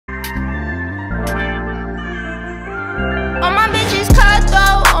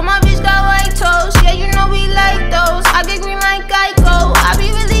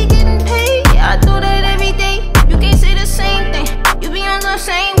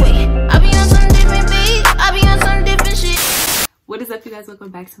What is up, you guys?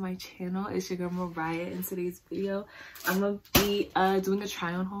 Welcome back to my channel. It's your girl Mariah. In today's video, I'm gonna be doing a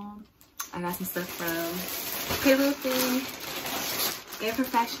try on haul. I got some stuff from Prettylittlething and from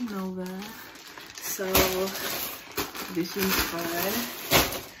FASHIONNOVA. So this is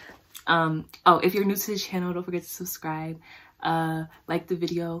fun. Oh, if you're new to the channel, don't forget to subscribe, like the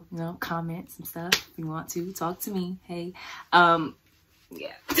video, you know, comment some stuff if you want to talk to me. Hey,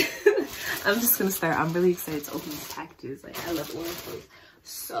 yeah. I'm just gonna start. I'm really excited to open these packages. Like, I love ordering clothes.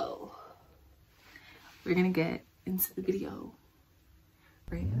 So we're gonna get into the video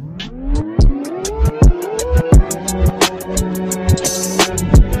right now.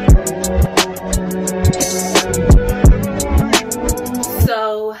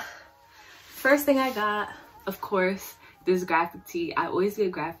 So first thing I got, of course, this graphic tee. I always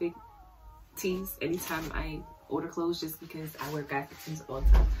get graphic tees anytime I order clothes, just because I wear graphic tees all the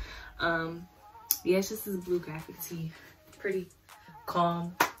time. Yeah, it's just this blue graphic tee. Pretty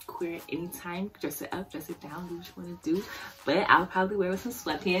calm, queer anytime. Dress it up, dress it down, do what you want to do. But I'll probably wear with some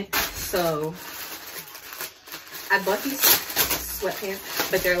sweatpants. So I bought these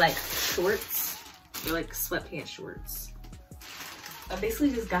sweatpants, but they're like shorts. They're like sweatpants shorts. I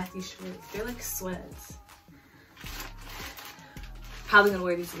basically just got these shorts. They're like sweats. Probably gonna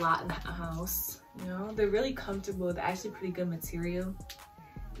wear these a lot in the house. You know, they're really comfortable. They're actually pretty good material.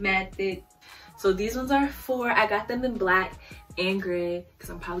 Mad thick. So these ones are I got them in black and gray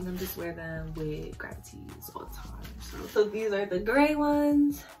because I'm probably gonna just wear them with graphic tees all the time. So these are the gray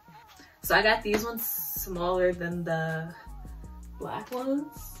ones. So I got these ones smaller than the black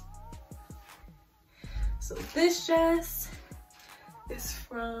ones. So this dress is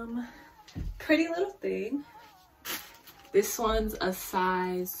from Prettylittlething. This one's a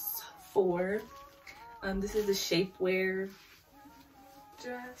size 4. This is a shapewear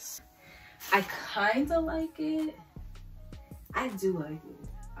dress. I kind of like it. I do like it.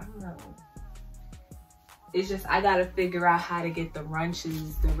 I don't know. It's just I gotta figure out how to get the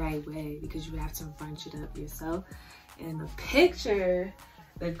runches the right way, because you have to runch it up yourself. And in the picture,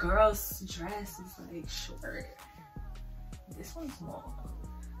 the girl's dress is like short. This one's small.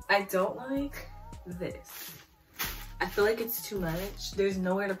 I don't like this. I feel like it's too much. There's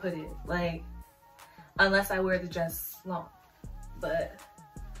nowhere to put it. Like, unless I wear the dress long. But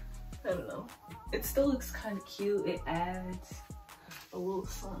I don't know. It still looks kind of cute. It adds a little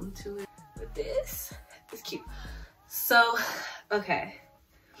something to it. But this is cute. So, okay.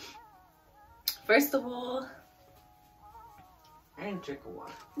 First of all, I need to drink of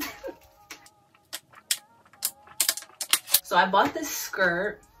water. So I bought this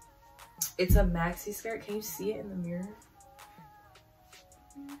skirt. It's a maxi skirt. Can you see it in the mirror?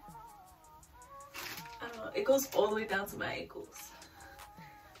 I don't know. It goes all the way down to my ankles.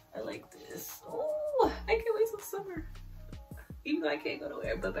 I like this. Oh, I can't wait till summer. Even though I can't go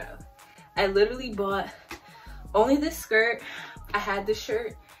nowhere, but I literally bought only this skirt. I had this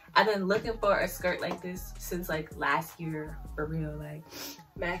shirt. I've been looking for a skirt like this since like last year, for real. Like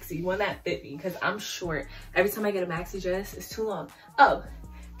maxi, one that fit me, because I'm short. Every time I get a maxi dress, it's too long. Oh,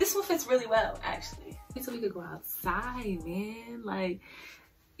 this one fits really well, actually. So we could go outside, man. Like,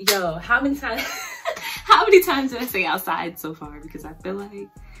 yo, how many times did I say outside so far? Because I feel like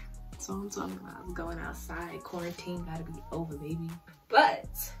that's what I'm talking about. Going outside. Quarantine gotta be over, baby. But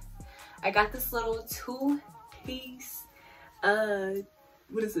I got this little 2-piece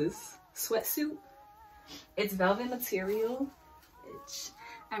what is this? Sweatsuit. It's velvet material, which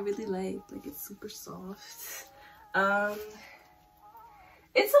I really like. Like, it's super soft.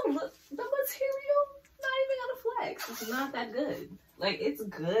 It's the material, not even gonna flex. It's not that good. Like, it's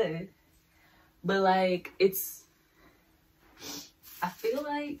good, but like, I feel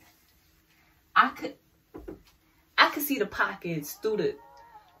like I could see the pockets through the,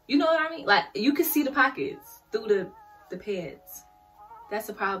 you know what I mean? Like, you could see the pockets through the pants. That's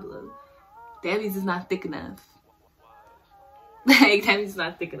the problem. That means it's not thick enough. Like, that means it's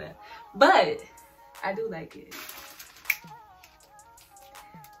not thick enough. But I do like it.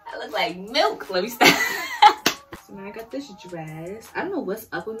 I look like milk. Let me stop. So now I got this dress. I don't know what's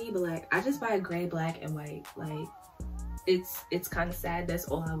up with me, but like, I just buy gray, black, and white. Like, it's kind of sad. That's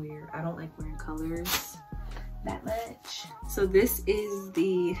all I wear. I don't like wearing colors that much. So this is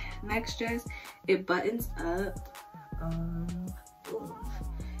the next dress. It buttons up.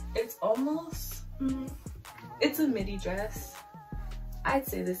 It's almost, it's a midi dress. I'd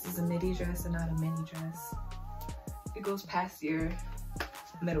say this is a midi dress and not a mini dress. It goes past your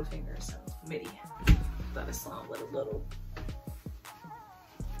middle finger, so midi. Thought it sounded with a little.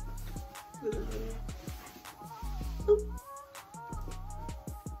 Oop.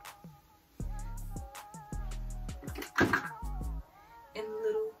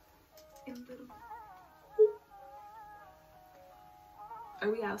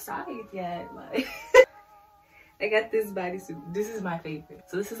 we outside yet. Like, I got this bodysuit. This is my favorite.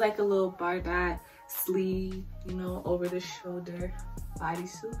 So this is like a little bardat sleeve, you know, over the shoulder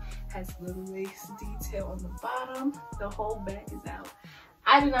bodysuit. Has little lace detail on the bottom. The whole back is out.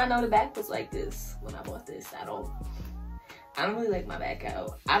 I did not know the back was like this when I bought this. I don't really like my back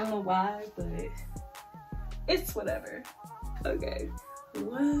out. I don't know why, but it's whatever. Okay.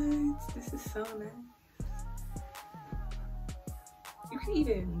 What? This is so nice. You can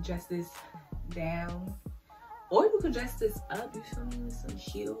even dress this down, or you could dress this up, you feel me, with some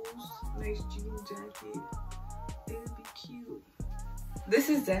heels, nice jean jacket. It would be cute. This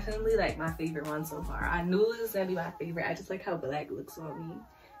is definitely like my favorite one so far. I knew it was gonna be my favorite. I just like how black looks on me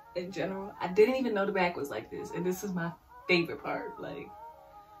in general. I didn't even know the back was like this, and this is my favorite part. Like,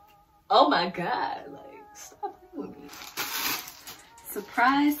 oh my god, like, stop playing with me.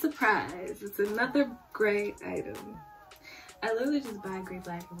 Surprise, surprise. It's another gray item. I literally just buy gray,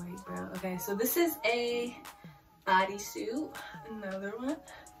 black, and white, bro. Okay, so this is a bodysuit. Another one.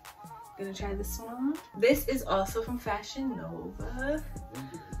 Gonna try this one on. This is also from Fashion Nova.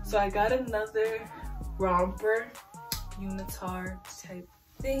 So I got another romper unitard type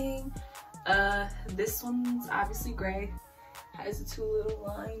thing. This one's obviously gray. Has the 2 little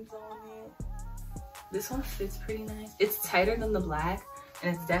lines on it. This one fits pretty nice. It's tighter than the black,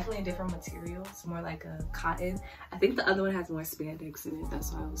 and it's definitely a different material. It's more like a cotton. I think the other one has more spandex in it.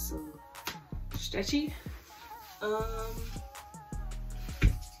 That's why it was so stretchy.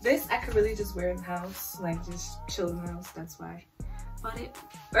 This I could really just wear in the house, like just chill in the house. That's why I bought it.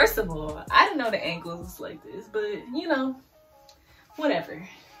 First of all, I didn't know the ankles was like this, but you know, whatever.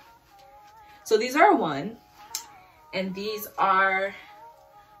 So these are one, and these are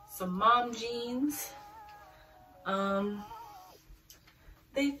some mom jeans.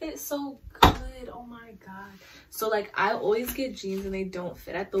 They fit so good. Oh my god. So like, I always get jeans and they don't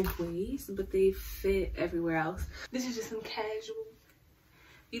fit at the waist, but they fit everywhere else. This is just some casual,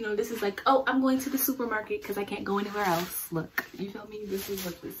 you know, this is like, oh, I'm going to the supermarket because I can't go anywhere else. Look, you feel me? This is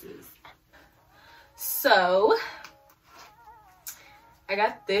what this is. So I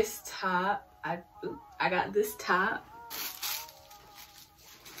got this top. I got this top.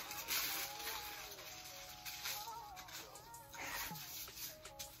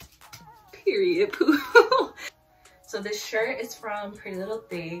 Period. So this shirt is from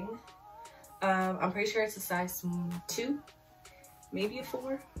Prettylittlething. I'm pretty sure it's a size 2, maybe a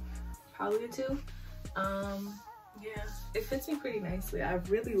 4, probably a 2. Yeah, it fits me pretty nicely. I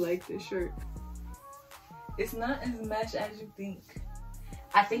really like this shirt. It's not as much as you think.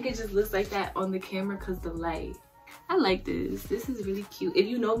 I think it just looks like that on the camera because the light. I like this. This is really cute. If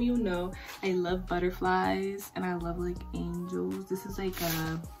you know me, you know I love butterflies and I love like angels. This is like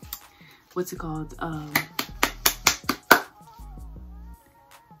a, what's it called? What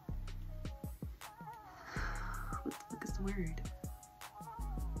the fuck is the word?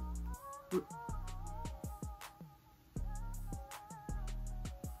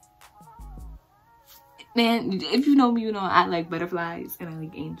 Man, if you know me, you know I like butterflies and I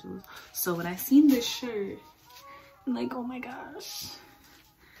like angels. So when I seen this shirt, I'm like, oh my gosh,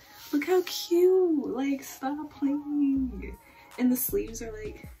 look how cute. Like, stop playing. And the sleeves are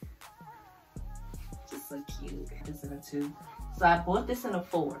like, just so cute. This in a 2. So I bought this in a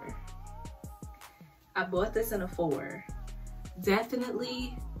 4. I bought this in a 4.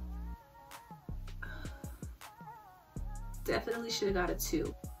 Definitely should have got a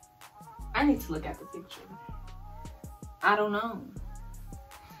 2. I need to look at the picture. I don't know.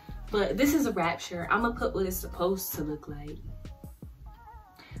 But this is a wrap shirt. I'm gonna put what it's supposed to look like.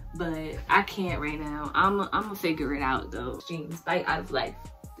 But I can't right now. I'm gonna figure it out though. Jeans, bite out of life.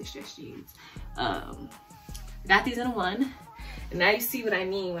 The stretch jeans. Got these in a 1. And now you see what I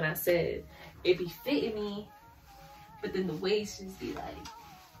mean when I said it be fitting me, but then the waist just be like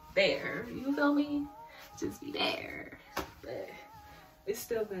there. You feel me? Just be there. But it's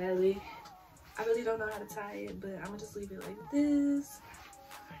still valid. I really don't know how to tie it, but I'm gonna just leave it like this.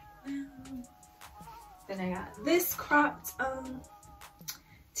 Then I got this cropped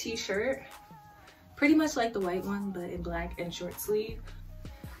t-shirt, pretty much like the white one, but in black and short sleeve.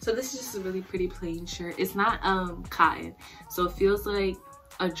 So this is just a really pretty plain shirt. It's not cotton, so it feels like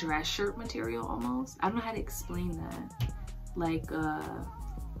a dress shirt material almost. I don't know how to explain that. Like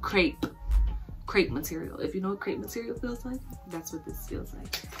crepe material. If you know what crepe material feels like, that's what this feels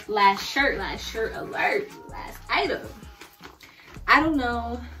like. Last shirt alert, last item. I don't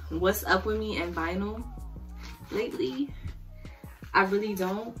know what's up with me and vinyl lately. I really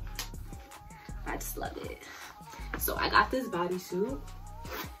don't. I just love it. So I got this bodysuit.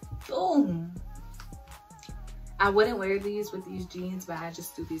 Boom. I wouldn't wear these with these jeans, but I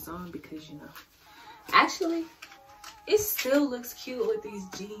just threw these on because, you know, actually it still looks cute with these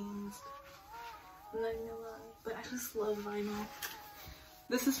jeans. I'm not gonna lie, but I just love vinyl.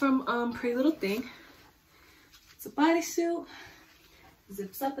 This is from Prettylittlething. It's a bodysuit,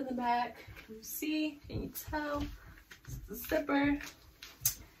 zips up in the back. Can you see? Can you tell? It's the zipper.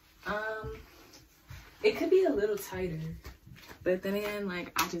 It could be a little tighter, but then again,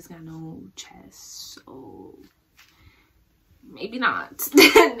 like, I just got no chest, so maybe not.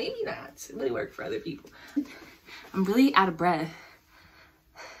 Maybe not. It really work for other people. I'm really out of breath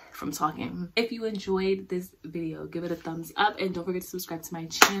from talking. If you enjoyed this video, give it a thumbs up and don't forget to subscribe to my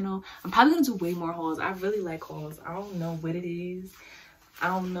channel. I'm probably gonna do way more hauls. I really like hauls. I don't know what it is. I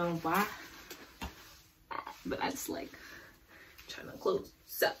don't know why, but I just like trying to close.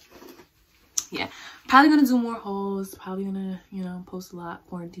 So yeah, probably gonna do more hauls. Probably gonna, you know, post a lot.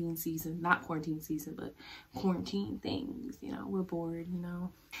 Quarantine season, not quarantine season, but quarantine things, you know, we're bored, you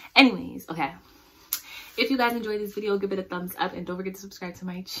know. Anyways, okay, if you guys enjoyed this video, give it a thumbs up and don't forget to subscribe to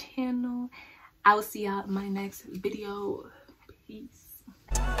my channel. I will see y'all in my next video. Peace.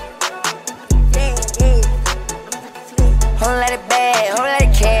 Hold let it bang, hold let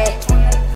it care.